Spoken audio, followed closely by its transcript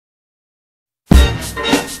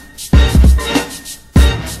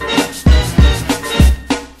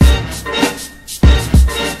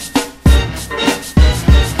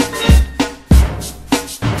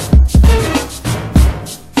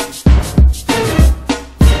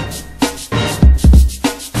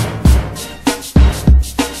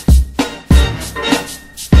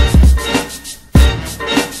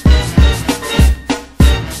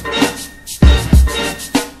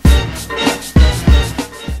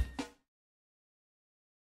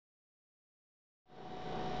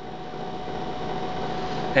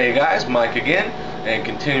Hey guys, Mike again, and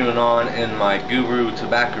continuing on in my Guru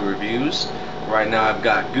tobacco reviews. Right now I've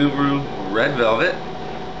got Guru Red Velvet,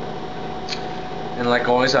 and like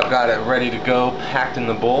always I've got it ready to go, packed in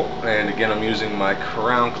the bowl. And again, I'm using my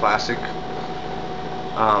Crown Classic.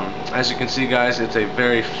 As you can see guys, it's a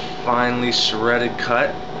very finely shredded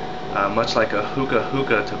cut, much like a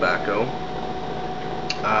Hookah tobacco.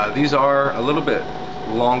 These are a little bit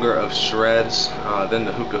longer of shreds than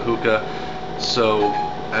the Hookah, so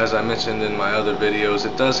as I mentioned in my other videos,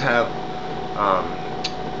 it does have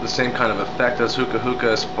the same kind of effect as Hookah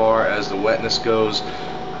as far as the wetness goes.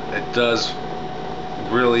 It does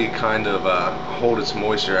really kind of hold its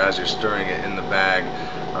moisture as you're stirring it in the bag,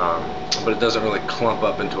 but it doesn't really clump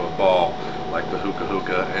up into a ball like the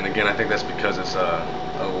Hookah. And again, I think that's because it's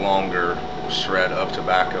a longer shred of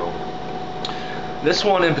tobacco. This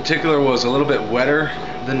one in particular was a little bit wetter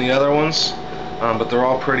than the other ones, but they're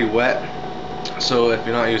all pretty wet. So if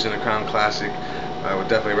you're not using a Crown Classic, I would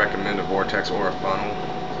definitely recommend a Vortex or a funnel.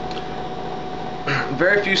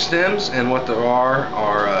 Very few stems, and what there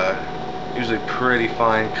are usually pretty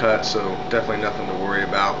fine cut, so definitely nothing to worry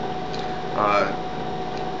about.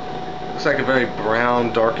 Looks like a very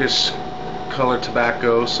brown, darkish colored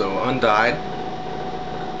tobacco, so undyed.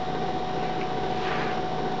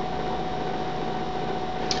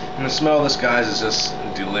 And the smell of this, guys, is just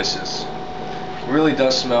delicious. It really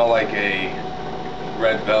does smell like a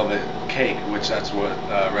red velvet cake, which that's what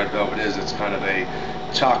red velvet is. It's kind of a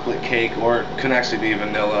chocolate cake, or it can actually be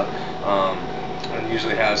vanilla, and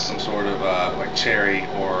usually has some sort of like cherry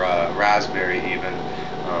or raspberry even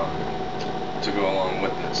to go along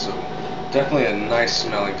with it. So definitely a nice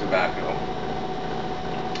smelling tobacco.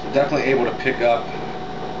 Definitely able to pick up.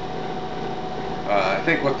 I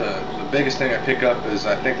think what the biggest thing I pick up is,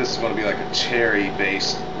 I think this is going to be like a cherry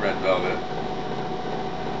based red velvet.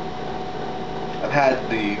 I've had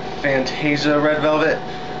the Fantasia Red Velvet,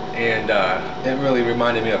 and it really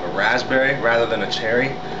reminded me of a raspberry rather than a cherry.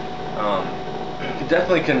 It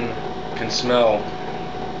definitely can smell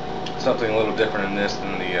something a little different in this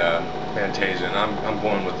than the Fantasia, and I'm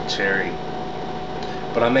going with the cherry.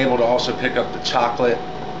 But I'm able to also pick up the chocolate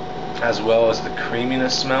as well as the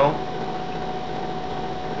creaminess smell,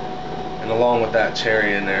 and along with that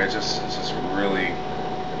cherry in there, it's just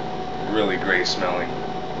really great smelling.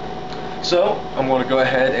 So I'm going to go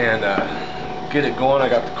ahead and get it going. I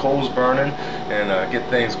got the coals burning, and get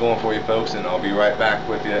things going for you folks, and I'll be right back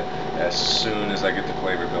with you as soon as I get the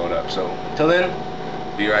flavor built up. So till then,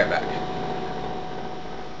 be right back.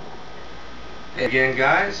 Hey again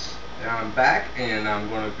guys, I'm back, and I'm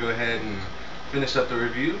going to go ahead and finish up the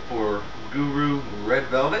review for Guru Red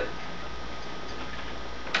Velvet.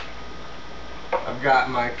 I've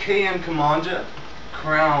got my KM Kamanja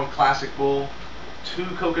Crown Classic Bowl, 2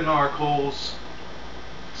 Coconut coals,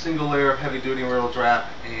 single layer of heavy duty royal draft,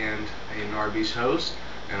 and a Narbiche hose,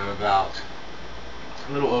 and I'm about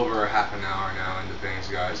a little over a half an hour now into things,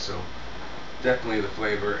 guys, so definitely the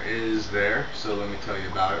flavor is there. So let me tell you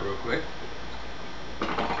about it real quick.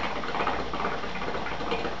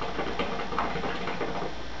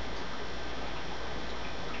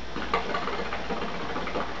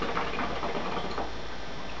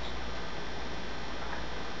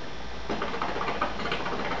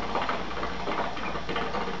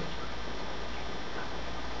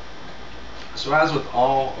 So as with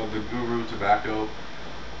all of the Guru tobacco,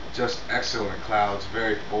 just excellent clouds,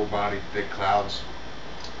 very full-bodied, thick clouds.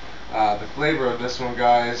 The flavor of this one,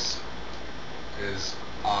 guys, is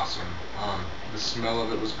awesome. The smell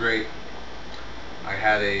of it was great. I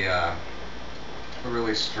had a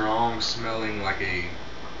really strong smelling, like a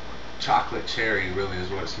chocolate cherry, really is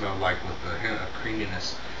what it smelled like, with a hint of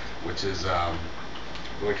creaminess, which is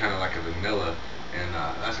really kind of like a vanilla. And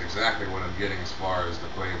that's exactly what I'm getting as far as the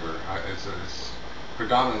flavor. It's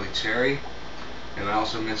predominantly cherry, and I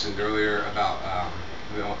also mentioned earlier about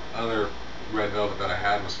the other red velvet that I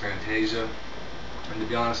had was Fantasia, and to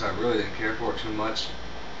be honest, I really didn't care for it too much,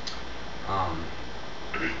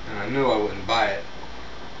 and I knew I wouldn't buy it.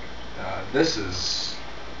 This is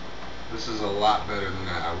a lot better than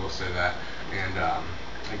that, I will say that. And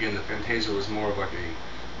again, the Fantasia was more of like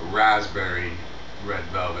a raspberry red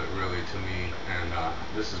velvet, really, to me, and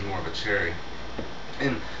this is more of a cherry.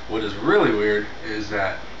 And what is really weird is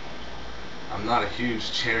that I'm not a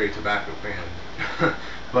huge cherry tobacco fan,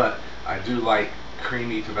 but I do like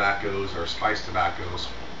creamy tobaccos or spiced tobaccos.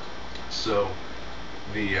 So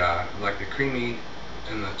the like the creamy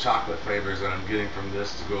and the chocolate flavors that I'm getting from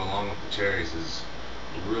this to go along with the cherries is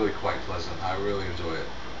really quite pleasant. I really enjoy it.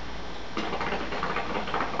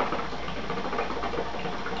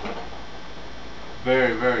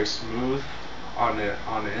 Very, very smooth. on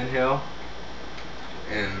the inhale,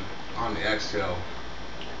 and on the exhale.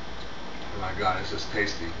 Oh my God, it's just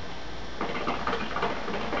tasty.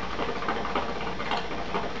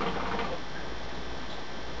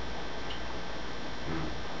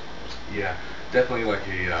 Yeah, definitely like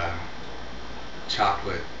a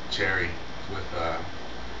chocolate cherry with a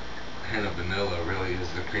hint of vanilla really is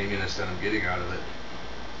the creaminess that I'm getting out of it.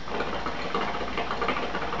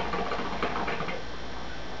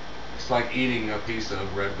 It's like eating a piece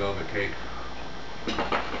of red velvet cake.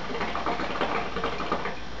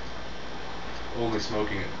 Only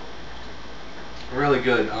smoking it. Really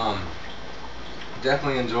good.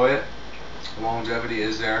 Definitely enjoy it. Longevity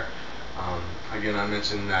is there. Again, I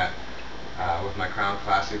mentioned that with my Crown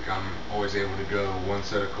Classic, I'm always able to go one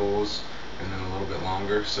set of coals and then a little bit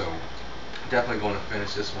longer. So definitely going to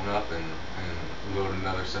finish this one up and load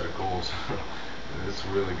another set of coals. It's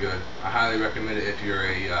really good. I highly recommend it if you're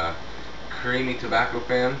a creamy tobacco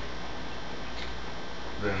fan.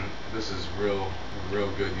 Then this is real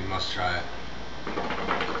good. You must try it.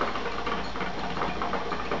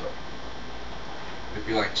 If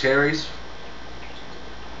you like cherries,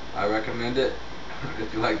 I recommend it.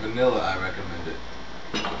 If you like vanilla, I recommend it.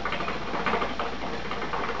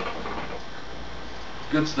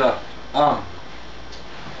 Good stuff.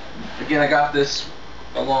 Again, I got this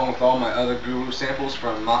along with all my other Guru samples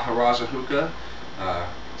from Maharaja Hookah.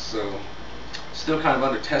 So still kind of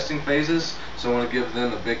under testing phases, so I want to give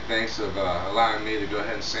them a big thanks of allowing me to go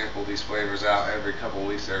ahead and sample these flavors out. Every couple of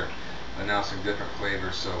weeks they're announcing different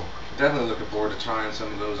flavors, so definitely looking forward to trying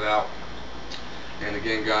some of those out. And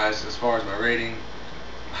again, guys, as far as my rating,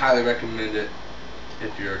 highly recommend it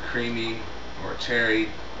if you're a creamy or a cherry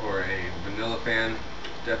or a vanilla fan.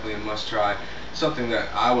 Definitely a must try. Something that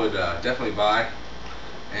I would definitely buy,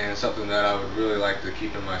 and something that I would really like to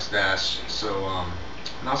keep in my stash. So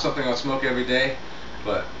not something I'll smoke every day,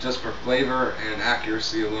 but just for flavor and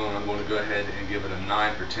accuracy alone, I'm going to go ahead and give it a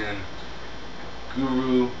 9 for 10.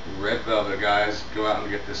 Guru Red Velvet, guys, go out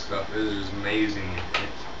and get this stuff. It is amazing.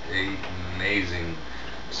 It's amazing.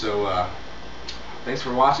 So thanks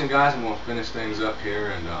for watching, guys, and we'll finish things up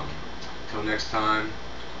here. And until next time,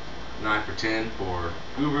 9 for 10 for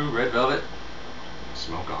Guru Red Velvet.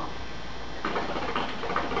 Smoke on.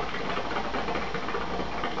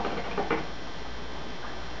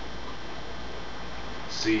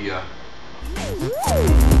 See ya.